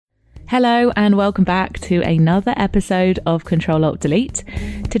Hello and welcome back to another episode of Control Alt Delete.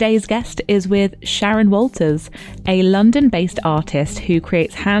 Today's guest is with Sharon Walters, a London-based artist who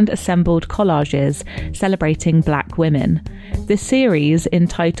creates hand-assembled collages celebrating Black women. This series,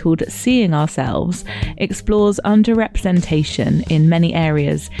 entitled Seeing Ourselves, explores underrepresentation in many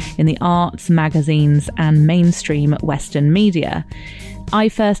areas in the arts, magazines and mainstream Western media. I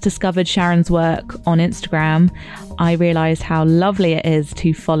first discovered Sharon's work on Instagram. I realised how lovely it is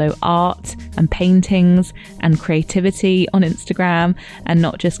to follow art and paintings and creativity on Instagram and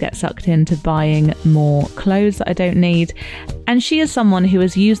not just get sucked into buying more clothes that I don't need. And she is someone who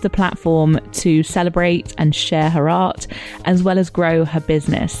has used the platform to celebrate and share her art, as well as grow her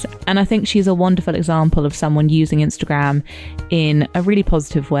business. And I think she's a wonderful example of someone using Instagram in a really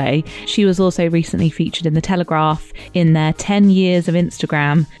positive way. She was also recently featured in The Telegraph in their 10 years of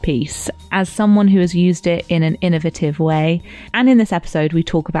Instagram piece as someone who has used it in an innovative way. And in this episode, we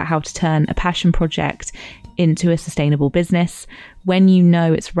talk about how to turn a passion project into a sustainable business, when you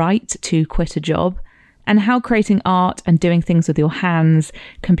know it's right to quit a job, and how creating art and doing things with your hands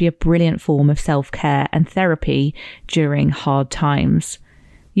can be a brilliant form of self-care and therapy during hard times.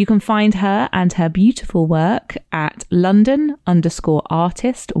 You can find her and her beautiful work at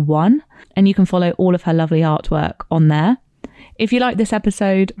London_artist1, and you can follow all of her lovely artwork on there. If you like this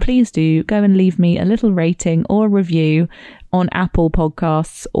episode, please do go and leave me a little rating or review on Apple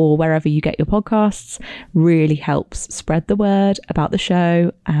Podcasts or wherever you get your podcasts. Really helps spread the word about the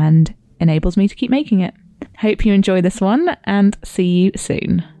show and enables me to keep making it. Hope you enjoy this one and see you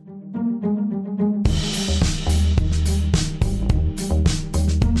soon.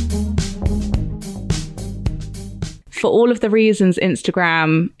 For all of the reasons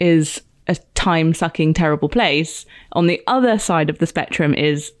Instagram is a time-sucking, terrible place, on the other side of the spectrum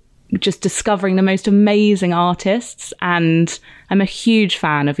is just discovering the most amazing artists. And I'm a huge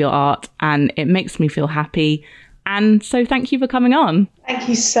fan of your art and it makes me feel happy. And so thank you for coming on. Thank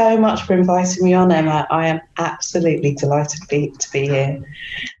you so much for inviting me on, Emma. I am absolutely delighted to be here.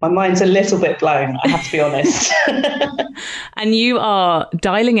 My mind's a little bit blown, I have to be honest. And you are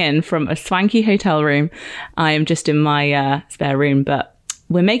dialing in from a swanky hotel room. I am just in my spare room, but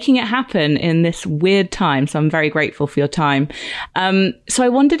we're making it happen in this weird time. So I'm very grateful for your time. So I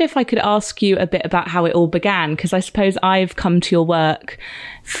wondered if I could ask you a bit about how it all began, because I suppose I've come to your work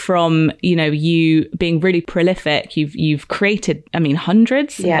from, you being really prolific. You've created,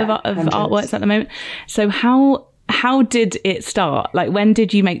 hundreds of artworks at the moment. So how did it start? Like, when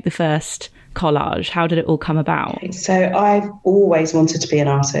did you make the first collage? How did it all come about? So I've always wanted to be an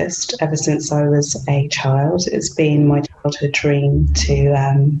artist ever since I was a child. It's been my childhood dream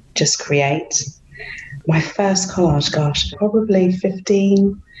to just create. My first collage, probably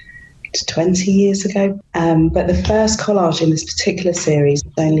 15 to 20 years ago. But the first collage in this particular series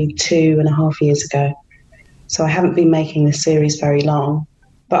was only 2.5 years ago. So I haven't been making this series very long,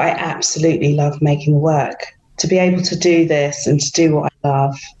 but I absolutely love making the work. To be able to do this and to do what I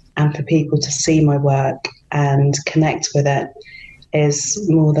love, and for people to see my work and connect with it is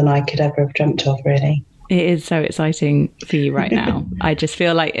more than I could ever have dreamt of, really. It is so exciting for you right now. I just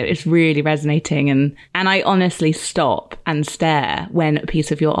feel like it's really resonating. And I honestly stop and stare when a piece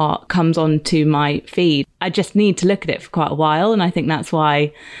of your art comes onto my feed. I just need to look at it for quite a while. And I think that's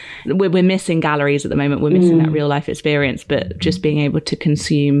why we're missing galleries at the moment. We're missing that real life experience. But just being able to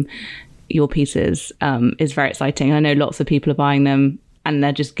consume your pieces is very exciting. I know lots of people are buying them. And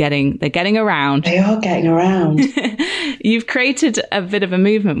they're getting around. They are getting around. You've created a bit of a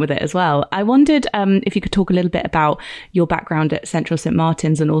movement with it as well. I wondered if you could talk a little bit about your background at Central St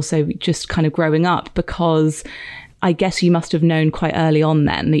Martin's and also just kind of growing up, because I guess you must have known quite early on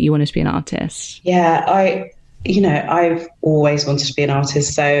then that you wanted to be an artist. Yeah, I've always wanted to be an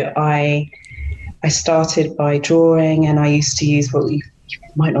artist. So I started by drawing, and I used to use what you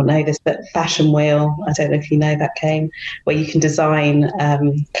might not know this, but Fashion Wheel, I don't know if you know that game, where you can design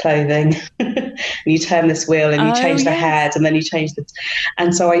clothing. You turn this wheel and you change the head, and then you change the...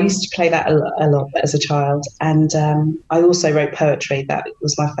 And so I used to play that a lot as a child. And I also wrote poetry. That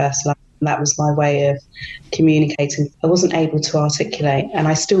was my first love. And that was my way of communicating. I wasn't able to articulate, and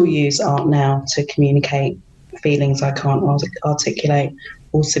I still use art now to communicate feelings I can't articulate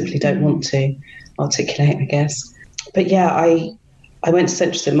or simply don't want to articulate, I guess. But yeah, I went to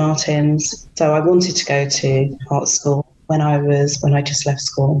Central St Martin's, so I wanted to go to art school when I just left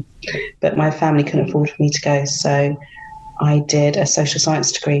school, but my family couldn't afford for me to go, so I did a social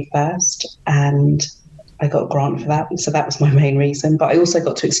science degree first, and I got a grant for that. So that was my main reason. But I also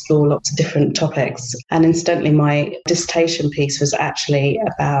got to explore lots of different topics. And incidentally, my dissertation piece was actually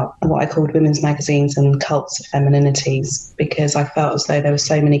about what I called women's magazines and cults of femininities, because I felt as though there were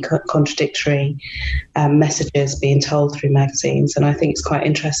so many contradictory messages being told through magazines. And I think it's quite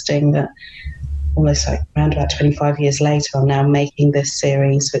interesting that almost like around about 25 years later, I'm now making this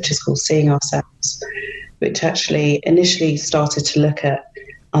series, which is called Seeing Ourselves, which actually initially started to look at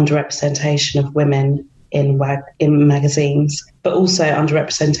underrepresentation of women in magazines, but also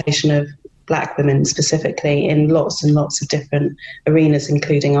underrepresentation of Black women specifically in lots and lots of different arenas,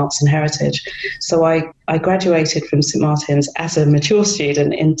 including arts and heritage. So I graduated from St Martin's as a mature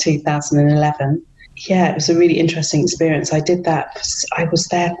student in 2011. Yeah, it was a really interesting experience. I did that. I was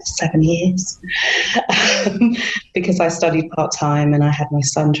there for 7 years because I studied part-time and I had my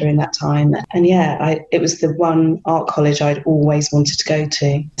son during that time. And yeah, it was the one art college I'd always wanted to go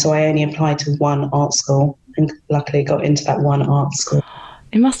to. So I only applied to one art school and luckily got into that one art school.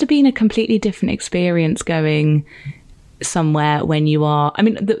 It must have been a completely different experience going somewhere when you are, I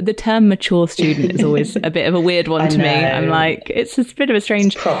mean, the term mature student is always a bit of a weird one to me. I'm like, it's a bit of a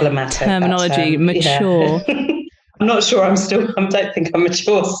strange problematic terminology, mature. Yeah. I'm not sure I don't think I'm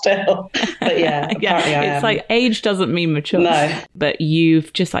mature still. But yeah, apparently I am. It's like age doesn't mean mature. No. But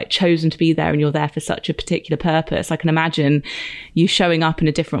you've just like chosen to be there and you're there for such a particular purpose. I can imagine you showing up in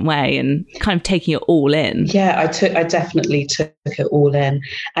a different way and kind of taking it all in. Yeah, I definitely took it all in.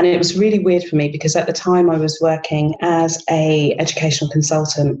 And it was really weird for me because at the time I was working as a educational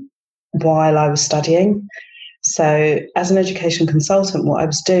consultant while I was studying. So as an education consultant, what I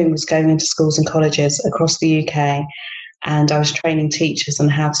was doing was going into schools and colleges across the UK, and I was training teachers on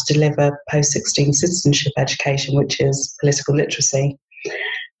how to deliver post-16 citizenship education, which is political literacy.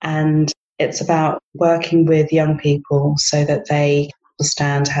 And it's about working with young people so that they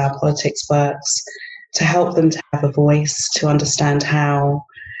understand how politics works, to help them to have a voice, to understand how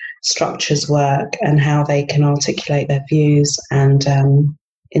structures work and how they can articulate their views and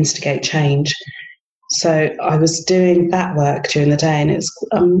instigate change. So I was doing that work during the day, and it's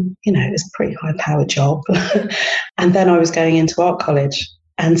it's a pretty high-powered job. And then I was going into art college,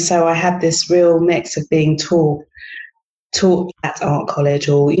 and so I had this real mix of being taught at art college,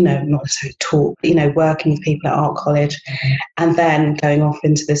 or not necessarily taught, working with people at art college, and then going off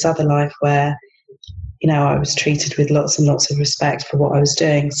into this other life where I was treated with lots and lots of respect for what I was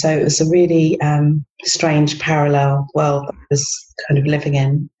doing. So it was a really strange parallel world that I was kind of living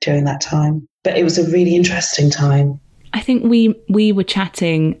in during that time. But it was a really interesting time. I think we were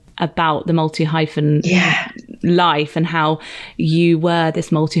chatting about the multi-hyphen life and how you were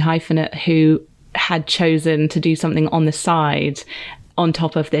this multi-hyphenate who had chosen to do something on the side on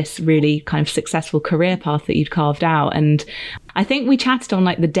top of this really kind of successful career path that you'd carved out. And I think we chatted on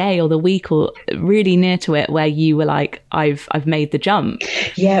like the day or the week or really near to it where you were like, I've made the jump.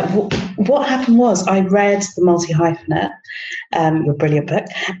 Yeah. What happened was I read The Multi-Hyphenate, your brilliant book,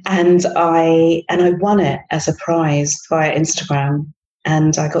 and I won it as a prize via Instagram.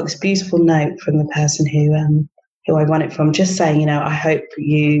 And I got this beautiful note from the person who I won it from, just saying, I hope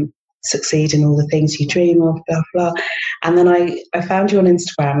you succeed in all the things you dream of, blah, blah. And then I found you on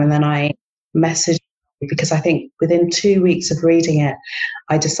Instagram, and then I messaged you because I think within 2 weeks of reading it,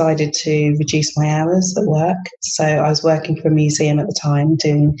 I decided to reduce my hours at work. So I was working for a museum at the time,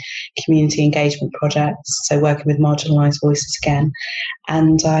 doing community engagement projects, so working with marginalised voices again.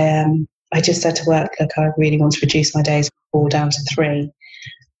 And I just said to work, look, I really want to reduce my days from 4 down to 3.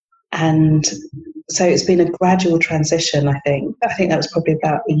 And so it's been a gradual transition, I think. I think that was probably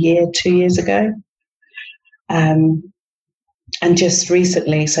about 2 years ago. And just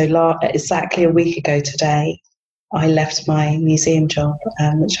recently, so exactly a week ago today, I left my museum job,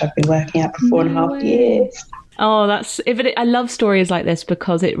 which I've been working at for 4.5 years. Oh, I love stories like this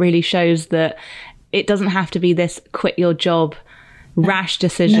because it really shows that it doesn't have to be this quit your job rash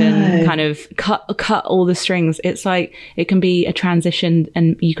decision, kind of cut all the strings. It's like it can be a transition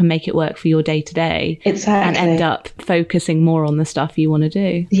and you can make it work for your day to day. Exactly. And end up focusing more on the stuff you want to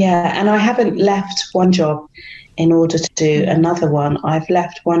do. Yeah, and I haven't left one job in order to do another one. I've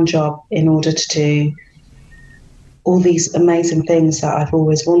left one job in order to do all these amazing things that I've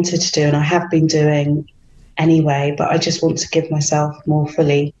always wanted to do and I have been doing anyway, but I just want to give myself more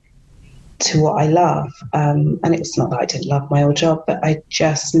fully to what I love. And it's not that I didn't love my old job, but I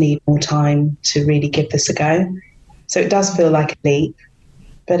just need more time to really give this a go. So it does feel like a leap,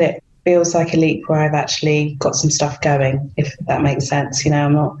 but it feels like a leap where I've actually got some stuff going, if that makes sense.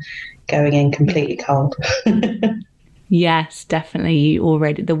 I'm not going in completely cold. Yes, definitely.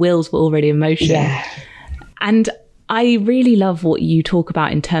 The wheels were already in motion. Yeah. And I really love what you talk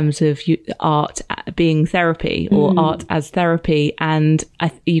about in terms of art being therapy, or art as therapy. And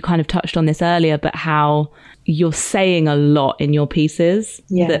you kind of touched on this earlier, but how you're saying a lot in your pieces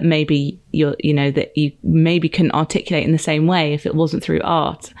that maybe that you maybe couldn't articulate in the same way if it wasn't through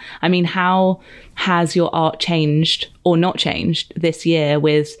art. I mean, how has your art changed or not changed this year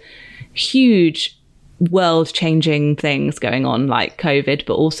with huge world-changing things going on like COVID,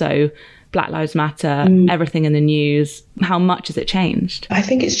 but also Black Lives Matter, everything in the news? How much has it changed? I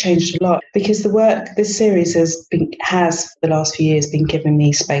think it's changed a lot because this series has for the last few years been giving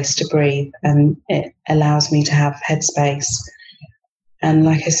me space to breathe, and it allows me to have headspace. And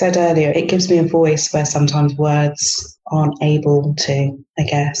like I said earlier, it gives me a voice where sometimes words aren't able to, I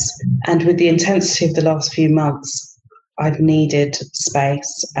guess. And with the intensity of the last few months, I've needed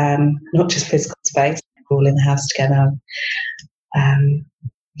space, not just physical space, we're all in the house together.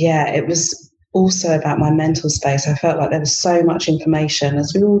 It was also about my mental space. I felt like there was so much information,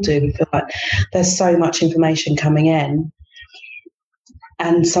 as we all do. We feel like there's so much information coming in.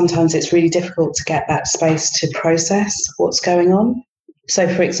 And sometimes it's really difficult to get that space to process what's going on. So,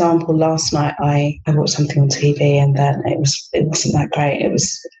 for example, last night I watched something on TV, and then it wasn't that great. It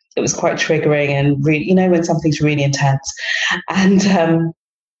was quite triggering, and really, when something's really intense.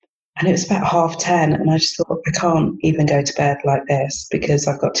 And it was about 10:30, and I just thought, I can't even go to bed like this because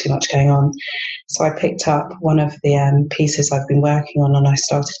I've got too much going on. So I picked up one of the pieces I've been working on, and I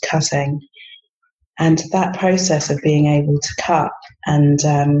started cutting. And that process of being able to cut and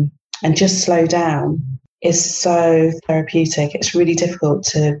just slow down is so therapeutic. It's really difficult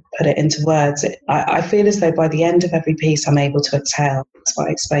to put it into words. I feel as though by the end of every piece, I'm able to exhale. That's what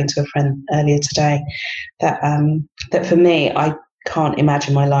I explained to a friend earlier today, that for me, I can't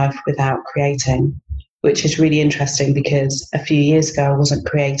imagine my life without creating, which is really interesting because a few years ago I wasn't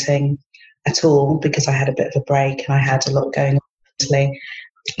creating at all because I had a bit of a break and I had a lot going on mentally.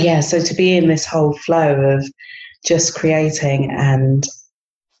 So to be in this whole flow of just creating and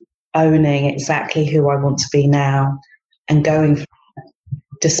owning exactly who I want to be now and going for it,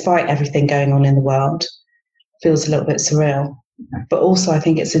 despite everything going on in the world, feels a little bit surreal. But also I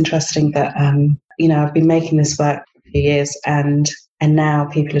think it's interesting that I've been making this work years, and now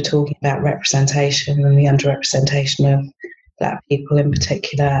people are talking about representation and the underrepresentation of Black people in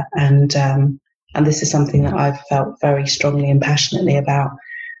particular, and this is something that I've felt very strongly and passionately about,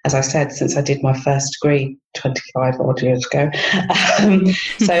 as I said, since I did my first degree 25 odd years ago.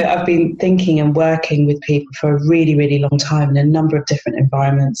 So I've been thinking and working with people for a really, really long time in a number of different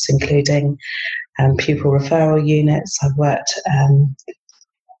environments, including pupil referral units. I've worked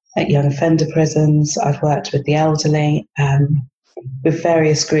at young offender prisons. I've worked with the elderly, with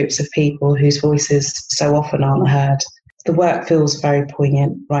various groups of people whose voices so often aren't heard. The work feels very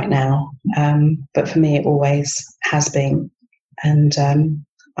poignant right now, but for me it always has been. And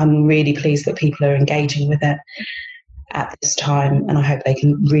I'm really pleased that people are engaging with it at this time, and I hope they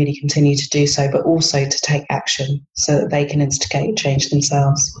can really continue to do so, but also to take action so that they can instigate change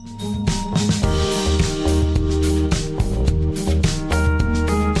themselves.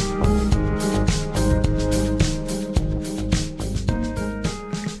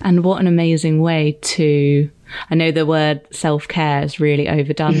 And what an amazing way to, I know the word self-care is really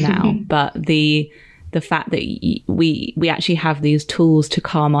overdone now, but the fact that we actually have these tools to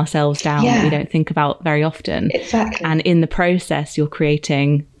calm ourselves down that we don't think about very often. Exactly. And in the process, you're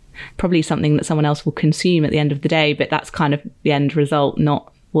creating probably something that someone else will consume at the end of the day, but that's kind of the end result,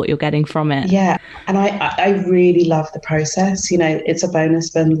 not what you're getting from it. Yeah. And I really love the process. It's a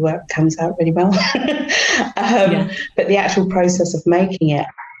bonus when the work comes out really well. But the actual process of making it,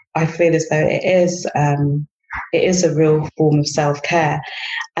 I feel as though it is a real form of self-care.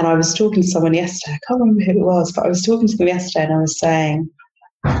 And I was talking to someone yesterday, I can't remember who it was, but I was talking to them yesterday, and I was saying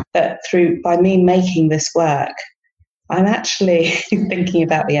that by me making this work, I'm actually thinking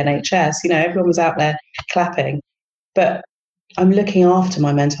about the NHS. Everyone was out there clapping, but I'm looking after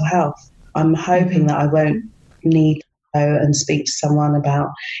my mental health. I'm hoping that I won't need to go and speak to someone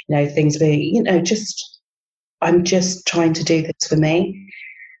about, things being, I'm just trying to do this for me.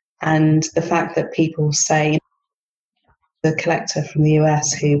 And the fact that people say, the collector from the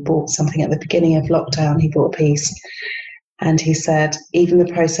US who bought something at the beginning of lockdown, he bought a piece, and he said, even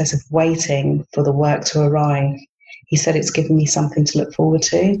the process of waiting for the work to arrive, he said, it's given me something to look forward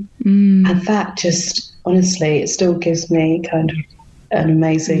to. And that just, honestly, it still gives me kind of an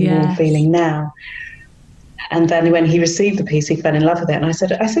amazing warm feeling now. And then when he received the piece, he fell in love with it. And I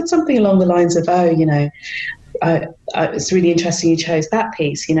said something along the lines of, it's really interesting you chose that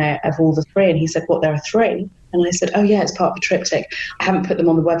piece, of all the three. And he said, what, there are three? And I said, oh yeah, it's part of a triptych. I haven't put them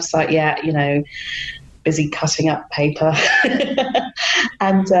on the website yet, busy cutting up paper.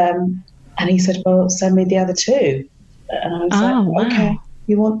 And And he said, well, send me the other 2. And I was wow. Okay,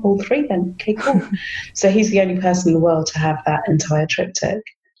 you want all 3 then? Okay, cool. So he's the only person in the world to have that entire triptych.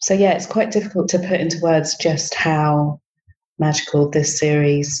 So yeah, it's quite difficult to put into words just how magical this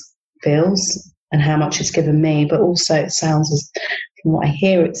series feels and how much it's given me, but also it sounds as, from what I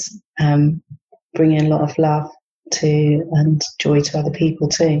hear, it's bringing a lot of love to and joy to other people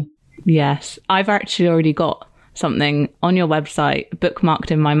too. Yes, I've actually already got something on your website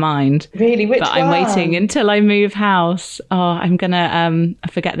bookmarked in my mind. Really? Which but one? I'm waiting until I move house. Oh, I'm gonna I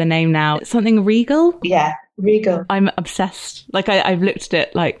forget the name now. Something Regal? Yeah, Regal. I'm obsessed. Like I've looked at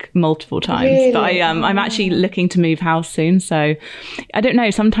it like multiple times. Really? But I'm actually looking to move house soon, so I don't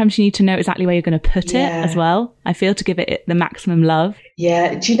know. Sometimes you need to know exactly where you're going to put it as well. I feel to give it the maximum love.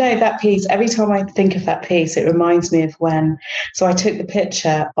 Yeah. Do you know that piece? Every time I think of that piece, it reminds me of when. So I took the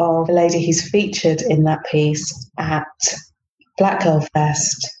picture of a lady who's featured in that piece at Black Girl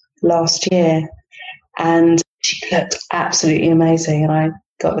Fest last year, and she looked absolutely amazing. And I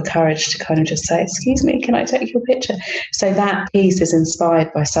got the courage to kind of just say, excuse me, can I take your picture? So that piece is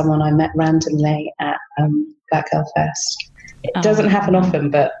inspired by someone I met randomly at Black Girl Fest. It doesn't happen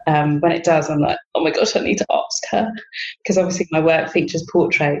often, but when it does, I'm like, oh my gosh, I need to ask her. Because obviously my work features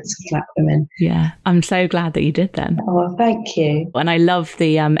portraits of Black women. Yeah, I'm so glad that you did then. Oh, thank you. And I love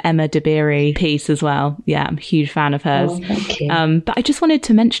the Emma Dabiri piece as well. Yeah, I'm a huge fan of hers. Oh, thank you. But I just wanted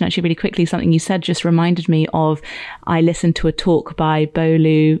to mention actually really quickly something you said just reminded me of, I listened to a talk by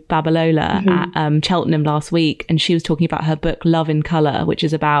Bolu Babalola at Cheltenham last week, and she was talking about her book Love in Colour, which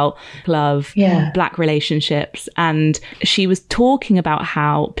is about love, Black relationships. And she was talking about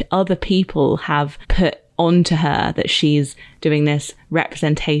how other people have put onto her that she's doing this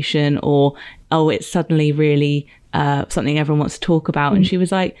representation, or it's suddenly really something everyone wants to talk about. And she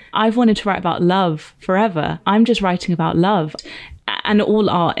was like, I've wanted to write about love forever. I'm just writing about love. And all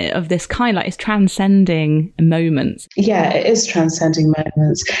art of this kind, like, is transcending moments. Yeah, it is transcending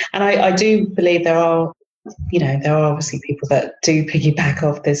moments. And I do believe there are obviously people that do piggyback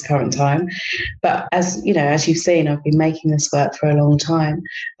off this current time. But as you've seen, I've been making this work for a long time.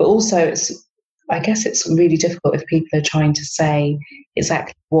 But also I guess it's really difficult if people are trying to say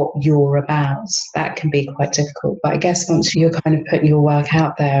exactly what you're about. That can be quite difficult. But I guess once you're kind of putting your work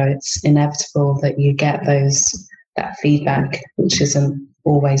out there, it's inevitable that you get that feedback, which isn't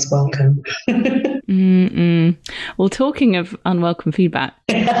always welcome. Well, talking of unwelcome feedback,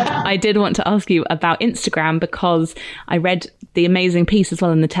 I did want to ask you about Instagram, because I read the amazing piece as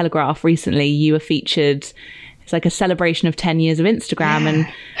well in The Telegraph recently. You were featured. It's like a celebration of 10 years of Instagram. And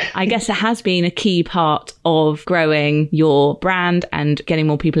I guess it has been a key part of growing your brand and getting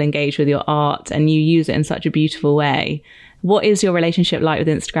more people engaged with your art. And you use it in such a beautiful way. What is your relationship like with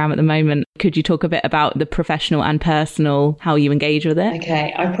Instagram at the moment? Could you talk a bit about the professional and personal, how you engage with it?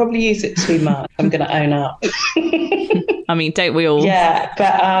 Okay, I probably use it too much. I'm going to own up. I mean, don't we all? Yeah,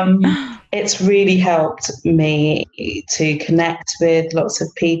 but it's really helped me to connect with lots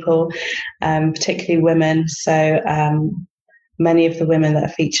of people, particularly women. So many of the women that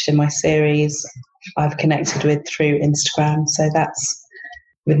are featured in my series, I've connected with through Instagram. So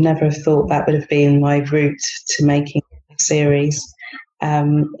would never have thought that would have been my route to making a series.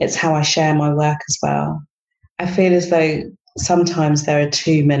 It's how I share my work as well. I feel as though sometimes there are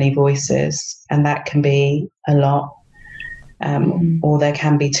too many voices, and that can be a lot. Or there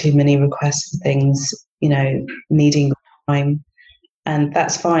can be too many requests for things, needing time. And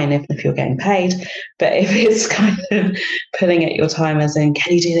that's fine if you're getting paid. But if it's kind of pulling at your time, as in,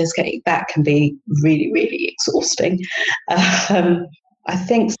 can you do this? That can be really, really exhausting. I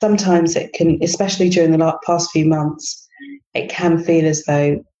think sometimes it can, especially during the past few months, it can feel as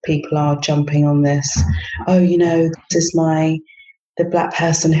though people are jumping on this. Oh, this is the Black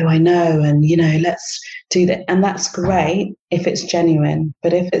person who I know, and let's do that. And that's great if it's genuine,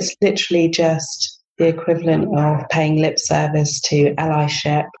 but if it's literally just the equivalent of paying lip service to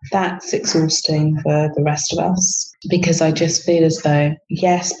allyship, that's exhausting for the rest of us. Because I just feel as though,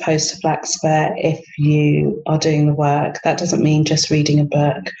 yes, post a Black Spare if you are doing the work. That doesn't mean just reading a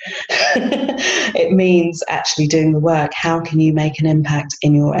book. It means actually doing the work. How can you make an impact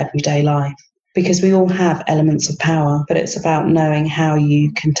in your everyday life? Because we all have elements of power, but it's about knowing how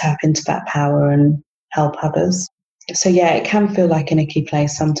you can tap into that power and help others. So yeah, it can feel like an icky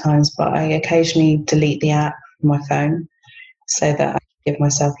place sometimes, but I occasionally delete the app from my phone so that I give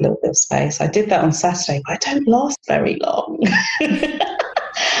myself a little bit of space. I did that on Saturday, but I don't last very long.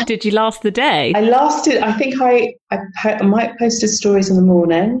 Did you last the day? I lasted, I think I might have posted stories in the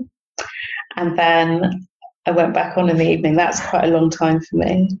morning, and then I went back on in the evening. That's quite a long time for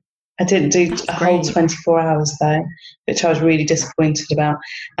me. I didn't do a whole 24 hours though, which I was really disappointed about.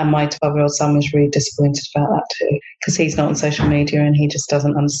 And my 12-year-old son was really disappointed about that too, because he's not on social media and he just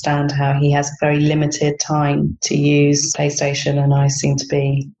doesn't understand how he has very limited time to use PlayStation, and I seem to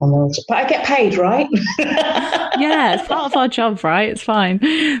be on the... But I get paid, right? Yeah, it's part of our job, right? It's fine.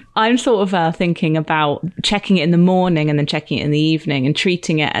 I'm sort of thinking about checking it in the morning and then checking it in the evening and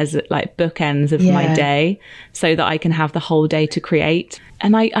treating it as like bookends of my day so that I can have the whole day to create.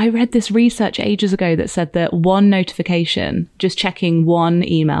 And I read this research ages ago that said that one notification, just checking one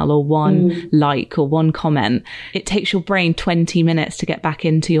email or one like or one comment, it takes your brain 20 minutes to get back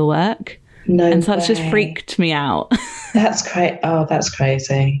into your work. And so it's just freaked me out. That's great. Oh, that's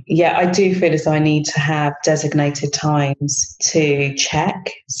crazy. Yeah, I do feel as though I need to have designated times to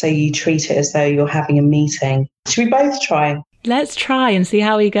check. So you treat it as though you're having a meeting. Should we both try? Let's try and see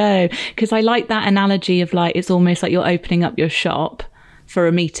how we go. Because I like that analogy of like, it's almost like you're opening up your shop for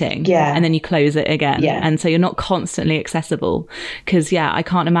a meeting, and then you close it again, and so you're not constantly accessible. Because I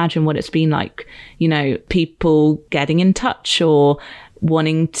can't imagine what it's been like, you know, people getting in touch or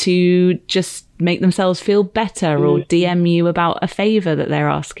wanting to just make themselves feel better or DM you about a favor that they're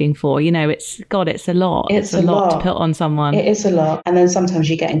asking for. You know, it's a lot. It's a lot to put on someone. It is a lot. And then sometimes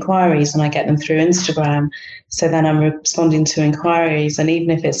you get inquiries and I get them through Instagram. So then I'm responding to inquiries, and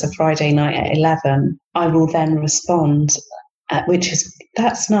even if it's a Friday night at 11, I will then respond.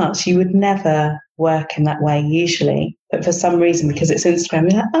 That's nuts. You would never work in that way usually. But for some reason, because it's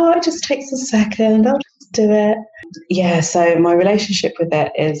Instagram, you're like, oh, it just takes a second. I'll just do it. Yeah, so my relationship with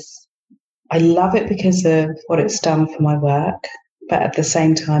it is, I love it because of what it's done for my work. But at the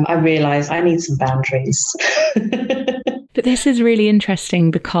same time, I realise I need some boundaries. But this is really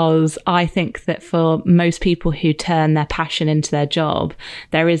interesting because I think that for most people who turn their passion into their job,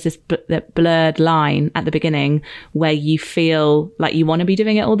 there is this blurred line at the beginning where you feel like you want to be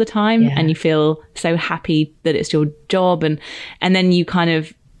doing it all the time and you feel so happy that it's your job. And then you kind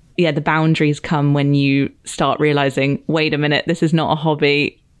of, the boundaries come when you start realizing, wait a minute, this is not a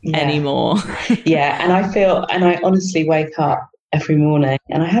hobby anymore. And I honestly wake up every morning,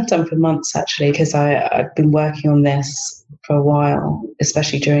 and I have done for months actually, because I've been working on this for a while,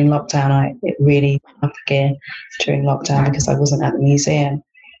 especially during lockdown. It really went up again during lockdown because I wasn't at the museum.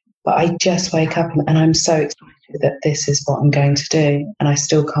 But I just wake up and I'm so excited that this is what I'm going to do. And I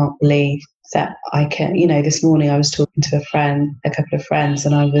still can't believe that I can, you know, this morning I was talking to a couple of friends,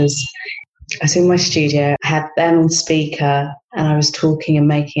 and I was in my studio, I had them on speaker, and I was talking and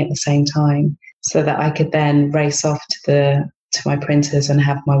making at the same time so that I could then race off to my printers and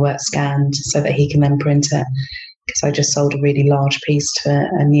have my work scanned so that he can then print it, because I just sold a really large piece to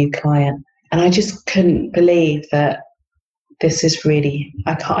a new client. And I just couldn't believe that this is really,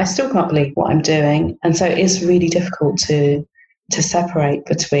 I still can't believe what I'm doing. And so it's really difficult to separate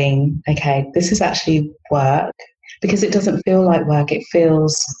between, okay, this is actually work, because it doesn't feel like work.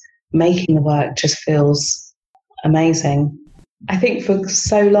 Making the work just feels amazing. I think for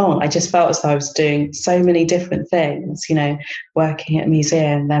so long, I just felt as though I was doing so many different things, you know, working at a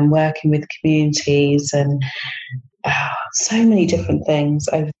museum, then working with communities, and so many different things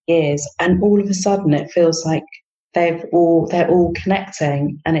over the years. And all of a sudden it feels like they're all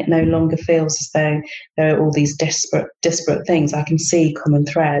connecting, and it no longer feels as though there are all these disparate things. I can see common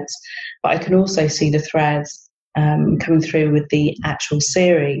threads, but I can also see the threads coming through with the actual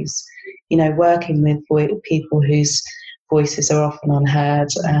series, you know, working with people whose voices are often unheard,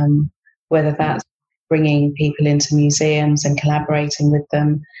 whether that's bringing people into museums and collaborating with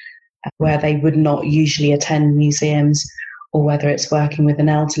them where they would not usually attend museums, or whether it's working with an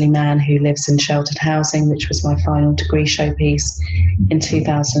elderly man who lives in sheltered housing, which was my final degree showpiece in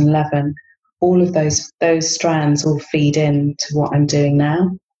 2011. All of those strands all feed into what I'm doing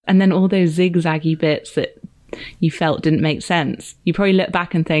now. And then all those zigzaggy bits that you felt didn't make sense, you probably look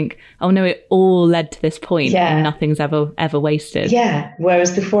back and think, oh no, it all led to this point, and nothing's ever wasted. Yeah,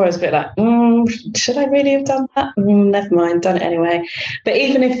 whereas before I was a bit like, should I really have done that? Never mind, done it anyway. But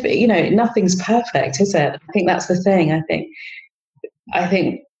even if, you know, nothing's perfect, is it? I think that's the thing. I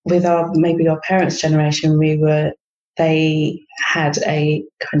think with our parents' generation, they had a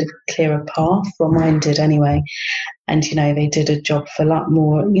kind of clearer path, well, mine did anyway. And, you know, they did a job for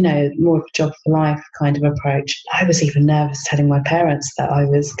more of a job for life kind of approach. I was even nervous telling my parents that I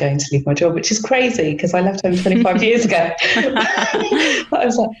was going to leave my job, which is crazy because I left home 25 years ago. But I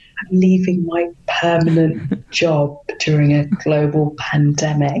was like, I'm leaving my permanent job during a global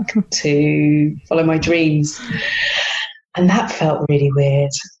pandemic to follow my dreams. And that felt really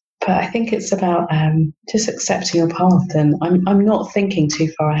weird. But I think it's about just accepting your path, and I'm not thinking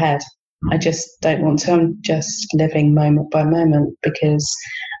too far ahead. I just don't want to. I'm just living moment by moment, because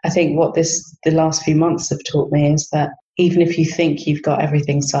I think what the last few months have taught me is that even if you think you've got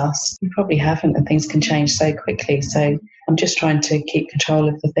everything sussed, you probably haven't, and things can change so quickly. So I'm just trying to keep control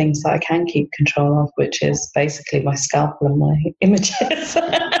of the things that I can keep control of, which is basically my scalpel and my images.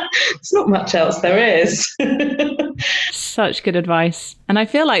 There's not much else there is. Such good advice. And I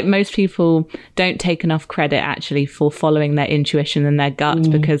feel like most people don't take enough credit actually for following their intuition and their gut,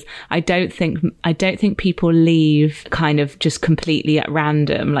 because I don't think people leave kind of just completely at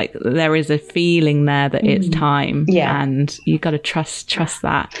random. Like, there is a feeling there that it's time, and you got to trust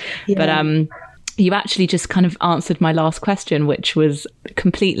that. Yeah. But you actually just kind of answered my last question, which was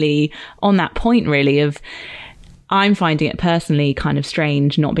completely on that point, really, of I'm finding it personally kind of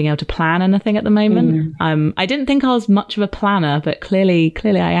strange not being able to plan anything at the moment. I didn't think I was much of a planner, but clearly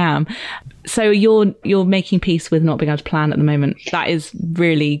I am. So you're making peace with not being able to plan at the moment. That is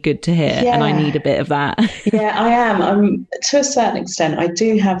really good to hear, and I need a bit of that. Yeah, I am. To a certain extent, I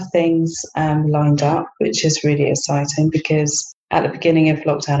do have things lined up, which is really exciting, because at the beginning of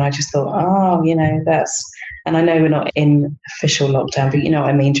lockdown, I just thought, and I know we're not in official lockdown, but you know what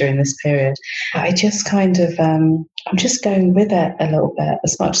I mean, during this period, I just kind of, I'm just going with it a little bit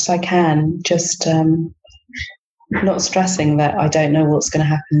as much as I can, just not stressing that I don't know what's going to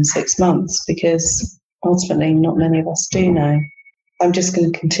happen in 6 months, because ultimately not many of us do know. I'm just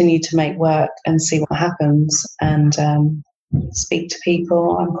going to continue to make work and see what happens, and speak to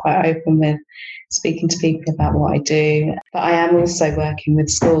people. I'm quite open with speaking to people about what I do. But I am also working with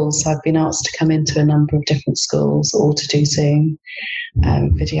schools. So I've been asked to come into a number of different schools, or to do Zoom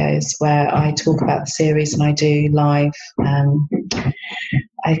videos where I talk about the series, and I do live,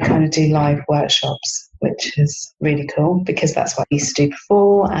 I kind of do live workshops, which is really cool, because that's what I used to do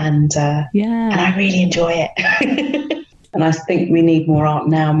before, and I really enjoy it. And I think we need more art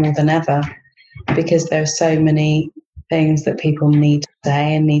now more than ever, because there are so many things that people need to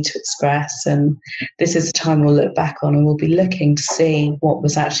say and need to express, and this is a time we'll look back on, and we'll be looking to see what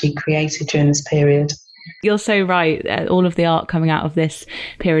was actually created during this period. You're so right. All of the art coming out of this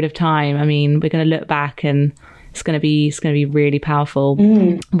period of time, I mean, we're going to look back and it's going to be really powerful.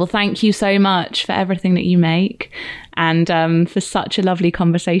 Well, thank you so much for everything that you make, and for such a lovely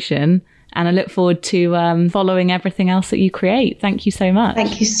conversation. And I look forward to following everything else that you create. Thank you so much.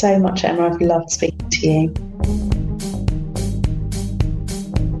 Thank you so much, Emma. I've loved speaking to you.